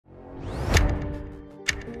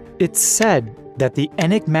It's said that the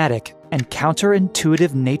enigmatic and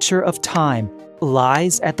counterintuitive nature of time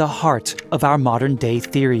lies at the heart of our modern-day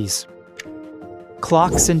theories.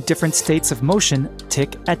 Clocks in different states of motion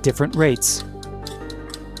tick at different rates.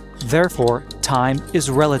 Therefore, time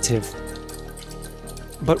is relative.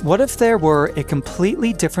 But what if there were a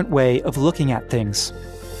completely different way of looking at things?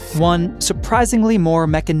 One surprisingly more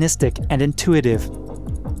mechanistic and intuitive.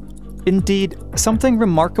 Indeed, something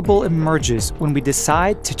remarkable emerges when we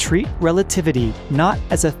decide to treat relativity not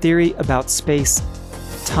as a theory about space,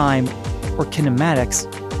 time, or kinematics,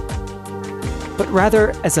 but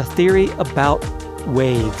rather as a theory about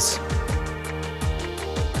waves.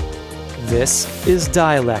 This is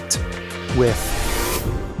Dialect with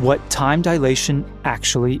what time dilation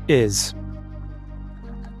actually is.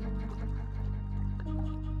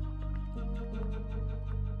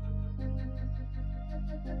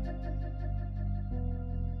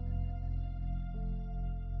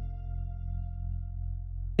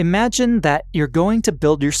 Imagine that you're going to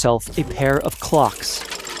build yourself a pair of clocks.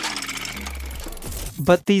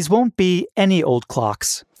 But these won't be any old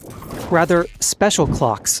clocks, rather special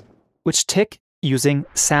clocks, which tick using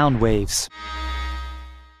sound waves.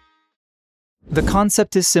 The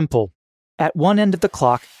concept is simple. At one end of the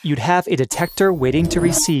clock, you'd have a detector waiting to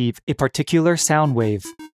receive a particular sound wave,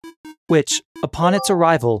 which, upon its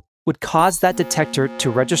arrival, would cause that detector to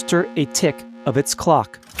register a tick of its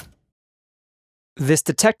clock. This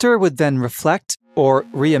detector would then reflect, or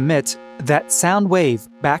re-emit, that sound wave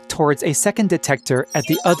back towards a second detector at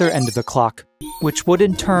the other end of the clock, which would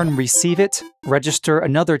in turn receive it, register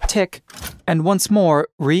another tick, and once more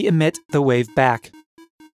re-emit the wave back.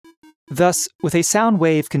 Thus, with a sound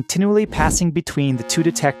wave continually passing between the two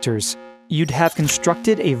detectors, you'd have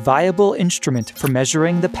constructed a viable instrument for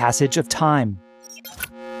measuring the passage of time.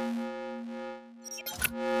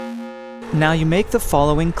 Now you make the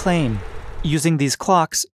following claim. Using these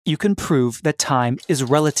clocks, you can prove that time is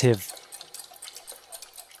relative.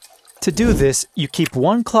 To do this, you keep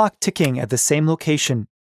one clock ticking at the same location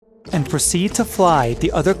and proceed to fly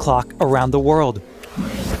the other clock around the world.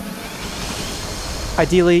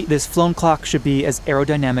 Ideally, this flown clock should be as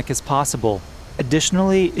aerodynamic as possible.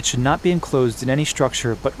 Additionally, it should not be enclosed in any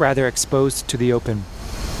structure, but rather exposed to the open.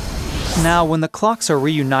 Now, when the clocks are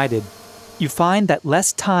reunited, you find that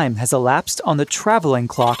less time has elapsed on the traveling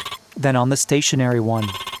clock than on the stationary one.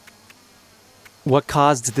 What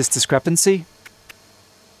caused this discrepancy?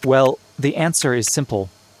 Well, the answer is simple.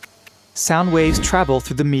 Sound waves travel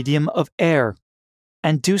through the medium of air,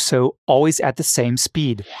 and do so always at the same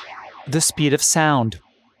speed, the speed of sound,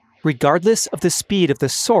 regardless of the speed of the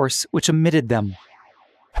source which emitted them.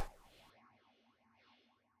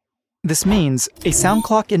 This means a sound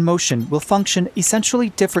clock in motion will function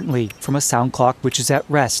essentially differently from a sound clock which is at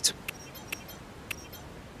rest.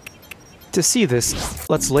 To see this,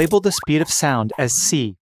 let's label the speed of sound as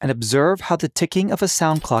c and observe how the ticking of a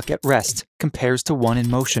sound clock at rest compares to one in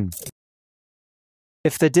motion.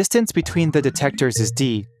 If the distance between the detectors is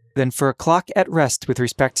d, then for a clock at rest with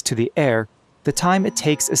respect to the air, the time it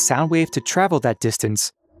takes a sound wave to travel that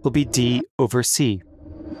distance will be d over c.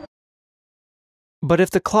 But if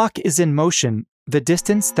the clock is in motion, the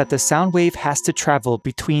distance that the sound wave has to travel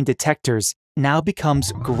between detectors now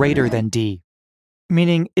becomes greater than d,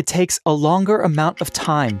 meaning it takes a longer amount of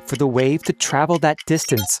time for the wave to travel that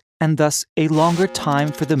distance, and thus a longer time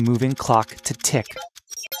for the moving clock to tick.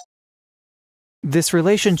 This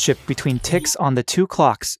relationship between ticks on the two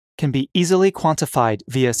clocks can be easily quantified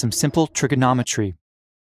via some simple trigonometry.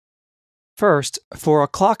 First, for a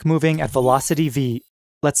clock moving at velocity v,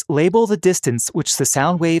 let's label the distance which the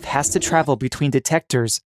sound wave has to travel between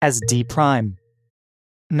detectors as d prime.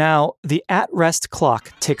 Now, the at-rest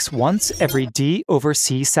clock ticks once every d over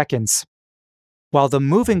c seconds, while the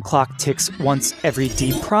moving clock ticks once every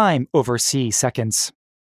d prime over c seconds.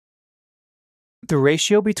 The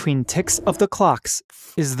ratio between ticks of the clocks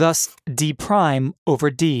is thus d prime over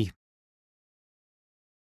d.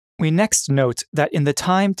 We next note that in the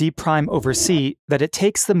time d prime over c that it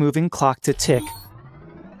takes the moving clock to tick,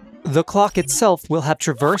 the clock itself will have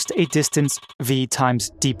traversed a distance v times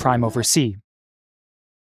d prime over c.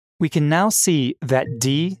 We can now see that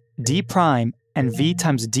d, d prime, and v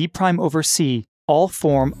times d prime over c all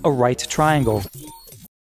form a right triangle.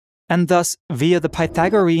 And thus, via the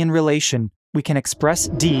Pythagorean relation, we can express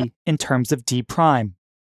d in terms of d prime.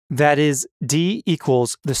 That is, d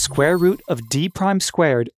equals the square root of d prime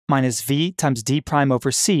squared minus v times d prime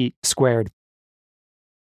over c squared.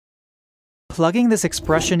 Plugging this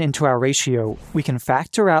expression into our ratio, we can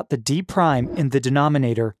factor out the d prime in the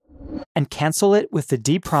denominator and cancel it with the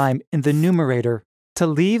d prime in the numerator to to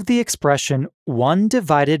leave the expression 1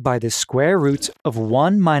 divided by the square root of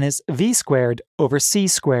 1 minus v squared over c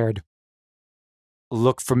squared.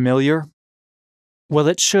 Look familiar? Well,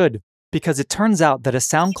 it should, because it turns out that a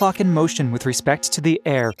sound clock in motion with respect to the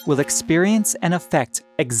air will experience an effect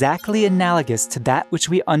exactly analogous to that which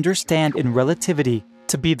we understand in relativity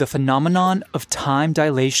to be the phenomenon of time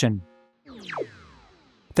dilation.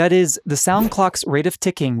 That is, the sound clock's rate of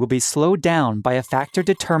ticking will be slowed down by a factor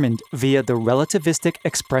determined via the relativistic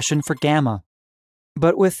expression for gamma,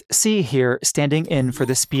 but with c here standing in for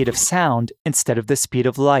the speed of sound instead of the speed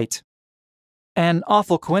of light. An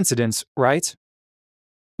awful coincidence, right?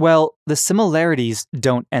 Well, the similarities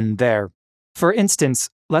don't end there. For instance,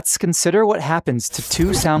 let's consider what happens to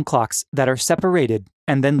two sound clocks that are separated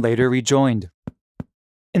and then later rejoined.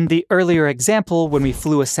 In the earlier example, when we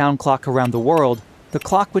flew a sound clock around the world, the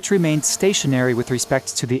clock which remained stationary with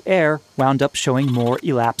respect to the air wound up showing more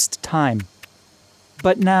elapsed time.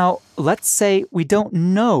 But now, let's say we don't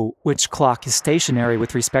know which clock is stationary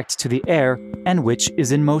with respect to the air and which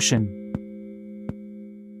is in motion.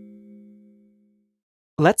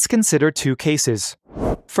 Let's consider two cases.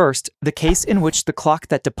 First, the case in which the clock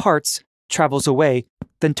that departs, travels away,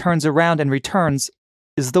 then turns around and returns,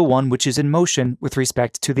 is the one which is in motion with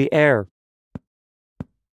respect to the air.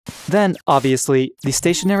 Then, obviously, the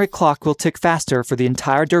stationary clock will tick faster for the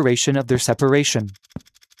entire duration of their separation.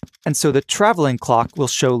 And so the traveling clock will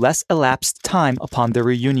show less elapsed time upon their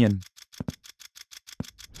reunion.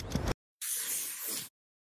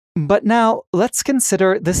 But now, let's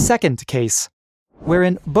consider the second case,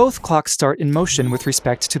 wherein both clocks start in motion with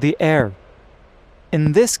respect to the air.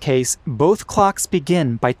 In this case, both clocks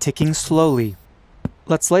begin by ticking slowly.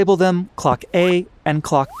 Let's label them clock A and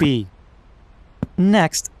clock B.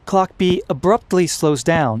 Next, clock B abruptly slows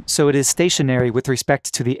down so it is stationary with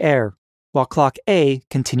respect to the air, while clock A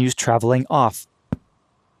continues traveling off.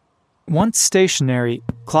 Once stationary,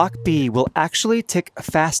 clock B will actually tick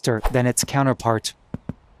faster than its counterpart.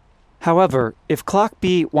 However, if clock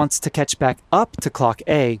B wants to catch back up to clock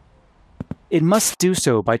A, it must do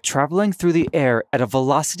so by traveling through the air at a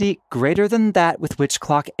velocity greater than that with which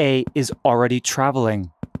clock A is already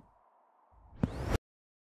traveling.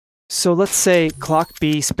 So let's say clock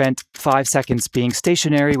B spent 5 seconds being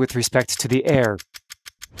stationary with respect to the air,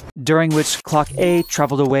 during which clock A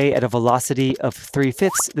traveled away at a velocity of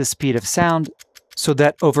 3/5 the speed of sound, so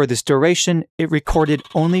that over this duration it recorded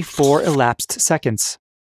only 4 elapsed seconds.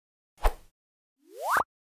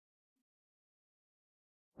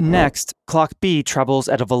 Next, clock B travels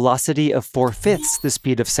at a velocity of 4/5 the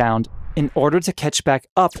speed of sound in order to catch back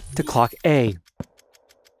up to clock A.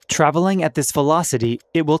 Traveling at this velocity,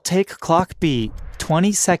 it will take clock B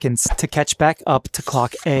 20 seconds to catch back up to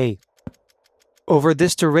clock A. Over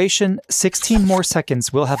this duration, 16 more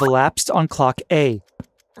seconds will have elapsed on clock A,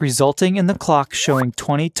 resulting in the clock showing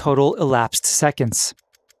 20 total elapsed seconds.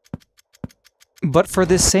 But for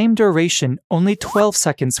this same duration, only 12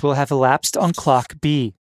 seconds will have elapsed on clock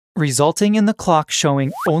B, resulting in the clock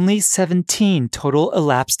showing only 17 total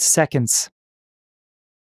elapsed seconds.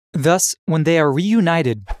 Thus, when they are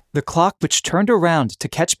reunited, the clock which turned around to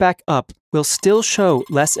catch back up will still show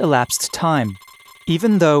less elapsed time,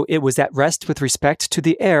 even though it was at rest with respect to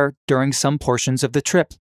the air during some portions of the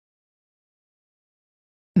trip.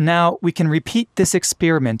 Now, we can repeat this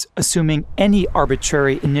experiment assuming any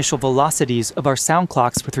arbitrary initial velocities of our sound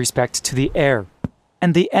clocks with respect to the air,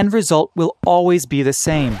 and the end result will always be the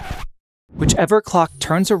same. Whichever clock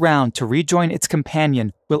turns around to rejoin its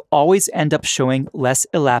companion will always end up showing less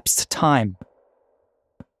elapsed time.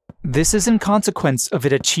 This is in consequence of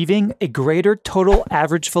it achieving a greater total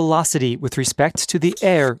average velocity with respect to the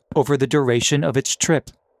air over the duration of its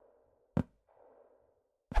trip.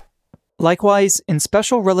 Likewise, in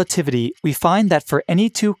special relativity, we find that for any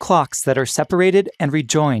two clocks that are separated and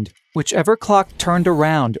rejoined, whichever clock turned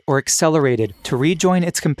around or accelerated to rejoin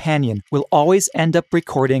its companion will always end up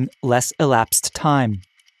recording less elapsed time.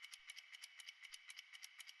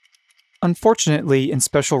 Unfortunately, in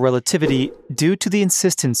special relativity, due to the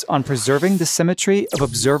insistence on preserving the symmetry of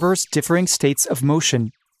observers' differing states of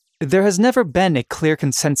motion, there has never been a clear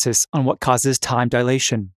consensus on what causes time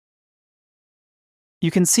dilation.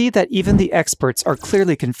 You can see that even the experts are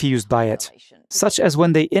clearly confused by it, such as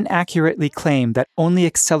when they inaccurately claim that only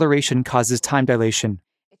acceleration causes time dilation,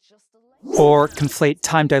 or conflate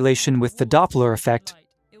time dilation with the Doppler effect,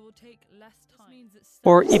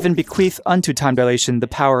 or even bequeath unto time dilation the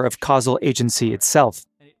power of causal agency itself.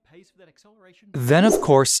 Then, of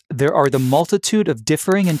course, there are the multitude of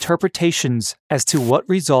differing interpretations as to what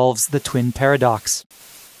resolves the twin paradox.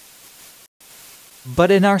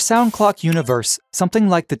 But in our sound clock universe, something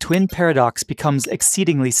like the twin paradox becomes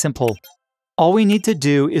exceedingly simple. All we need to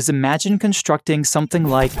do is imagine constructing something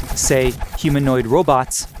like, say, humanoid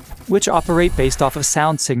robots, which operate based off of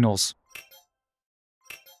sound signals.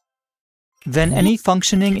 Then any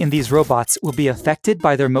functioning in these robots will be affected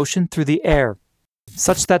by their motion through the air,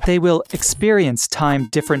 such that they will experience time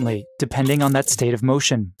differently depending on that state of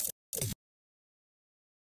motion.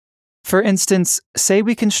 For instance, say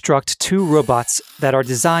we construct two robots that are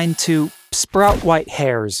designed to sprout white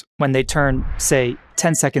hairs when they turn, say,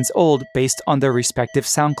 10 seconds old based on their respective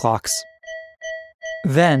sound clocks.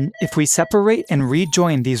 Then, if we separate and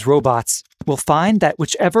rejoin these robots, we'll find that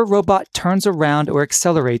whichever robot turns around or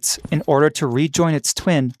accelerates in order to rejoin its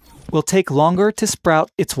twin will take longer to sprout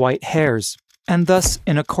its white hairs, and thus,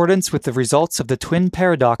 in accordance with the results of the twin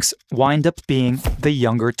paradox, wind up being the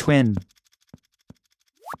younger twin.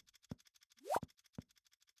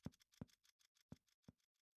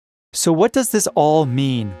 So what does this all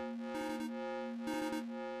mean?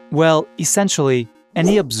 Well, essentially,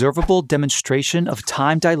 any observable demonstration of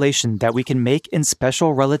time dilation that we can make in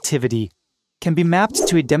special relativity can be mapped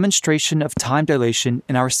to a demonstration of time dilation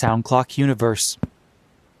in our sound clock universe.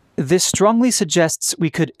 This strongly suggests we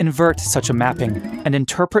could invert such a mapping and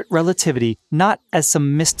interpret relativity not as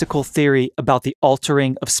some mystical theory about the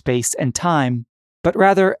altering of space and time, but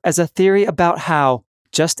rather as a theory about how,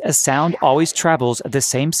 just as sound always travels at the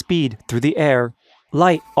same speed through the air,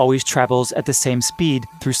 light always travels at the same speed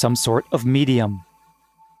through some sort of medium.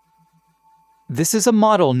 This is a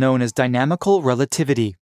model known as dynamical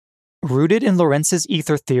relativity. Rooted in Lorentz's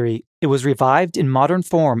ether theory, it was revived in modern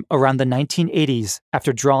form around the 1980s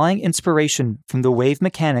after drawing inspiration from the wave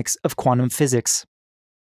mechanics of quantum physics.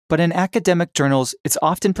 But in academic journals, it's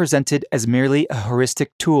often presented as merely a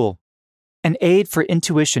heuristic tool, an aid for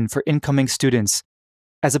intuition for incoming students,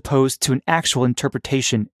 as opposed to an actual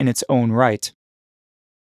interpretation in its own right.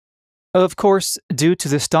 Of course, due to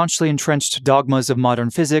the staunchly entrenched dogmas of modern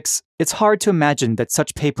physics, it's hard to imagine that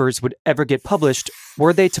such papers would ever get published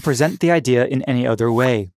were they to present the idea in any other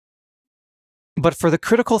way. But for the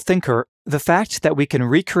critical thinker, the fact that we can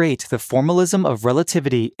recreate the formalism of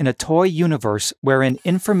relativity in a toy universe wherein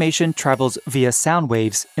information travels via sound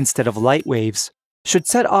waves instead of light waves should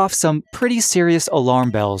set off some pretty serious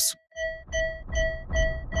alarm bells.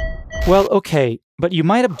 Well, okay, but you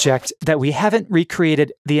might object that we haven't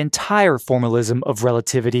recreated the entire formalism of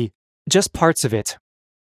relativity, just parts of it.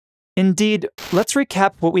 Indeed, let's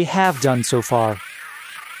recap what we have done so far.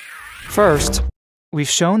 First, we've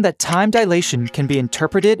shown that time dilation can be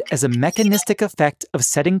interpreted as a mechanistic effect of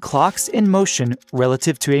setting clocks in motion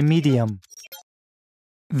relative to a medium.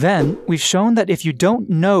 Then, we've shown that if you don't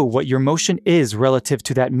know what your motion is relative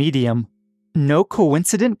to that medium, no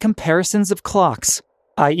coincident comparisons of clocks,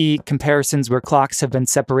 i.e. comparisons where clocks have been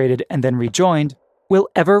separated and then rejoined, will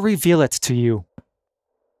ever reveal it to you.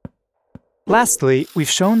 Lastly, we've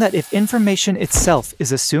shown that if information itself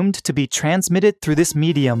is assumed to be transmitted through this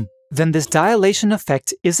medium, then this dilation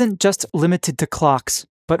effect isn't just limited to clocks,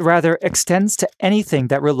 but rather extends to anything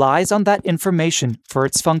that relies on that information for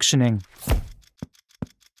its functioning.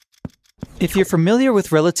 If you're familiar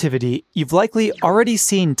with relativity, you've likely already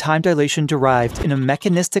seen time dilation derived in a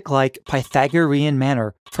mechanistic-like Pythagorean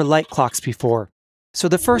manner for light clocks before, so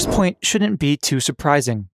the first point shouldn't be too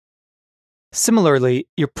surprising. Similarly,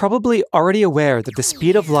 you're probably already aware that the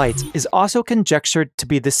speed of light is also conjectured to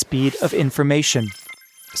be the speed of information,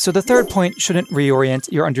 so the third point shouldn't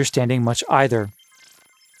reorient your understanding much either.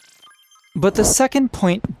 But the second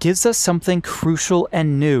point gives us something crucial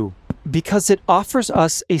and new, because it offers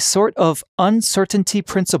us a sort of uncertainty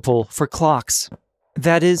principle for clocks.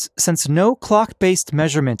 That is, since no clock-based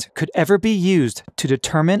measurement could ever be used to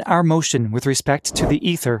determine our motion with respect to the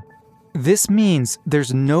ether, this means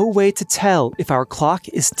there's no way to tell if our clock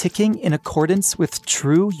is ticking in accordance with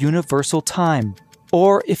true universal time,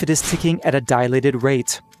 or if it is ticking at a dilated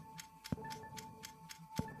rate.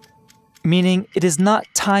 Meaning it is not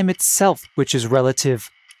time itself which is relative,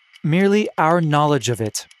 merely our knowledge of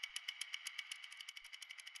it.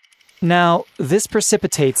 Now, this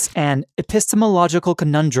precipitates an epistemological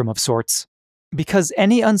conundrum of sorts, because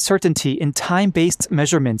any uncertainty in time-based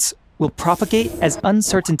measurements will propagate as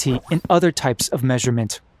uncertainty in other types of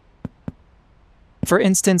measurement. For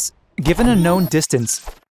instance, given a known distance,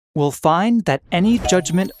 we'll find that any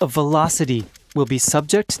judgment of velocity will be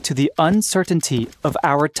subject to the uncertainty of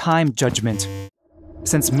our time judgment,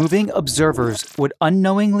 since moving observers would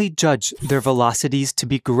unknowingly judge their velocities to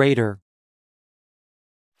be greater.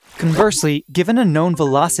 Conversely, given a known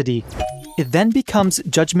velocity, it then becomes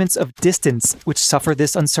judgments of distance which suffer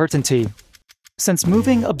this uncertainty, since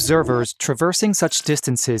moving observers traversing such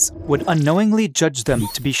distances would unknowingly judge them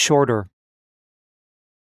to be shorter.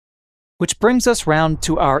 Which brings us round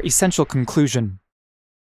to our essential conclusion.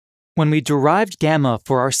 When we derived gamma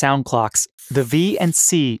for our sound clocks, the V and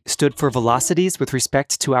C stood for velocities with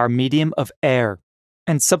respect to our medium of air,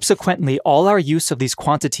 and subsequently all our use of these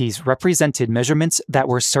quantities represented measurements that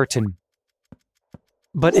were certain.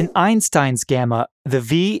 But in Einstein's gamma, the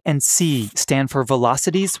V and C stand for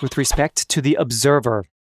velocities with respect to the observer,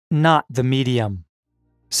 not the medium.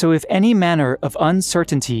 So if any manner of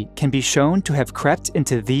uncertainty can be shown to have crept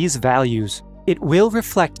into these values, it will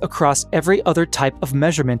reflect across every other type of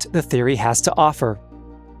measurement the theory has to offer.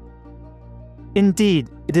 Indeed,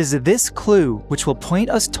 it is this clue which will point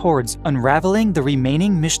us towards unraveling the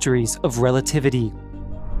remaining mysteries of relativity.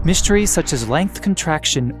 Mysteries such as length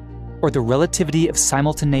contraction or the relativity of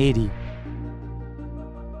simultaneity,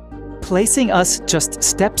 placing us just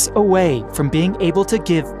steps away from being able to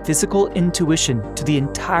give physical intuition to the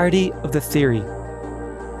entirety of the theory.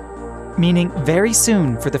 Meaning very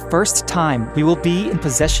soon, for the first time, we will be in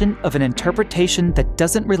possession of an interpretation that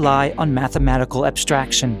doesn't rely on mathematical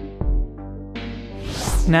abstraction.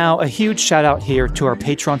 Now, a huge shout out here to our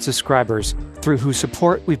Patreon subscribers, through whose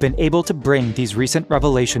support we've been able to bring these recent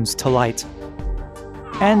revelations to light.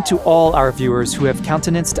 And to all our viewers who have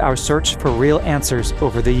countenanced our search for real answers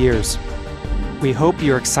over the years. We hope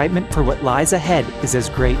your excitement for what lies ahead is as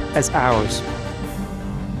great as ours.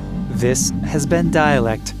 This has been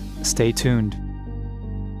Dialect. Stay tuned.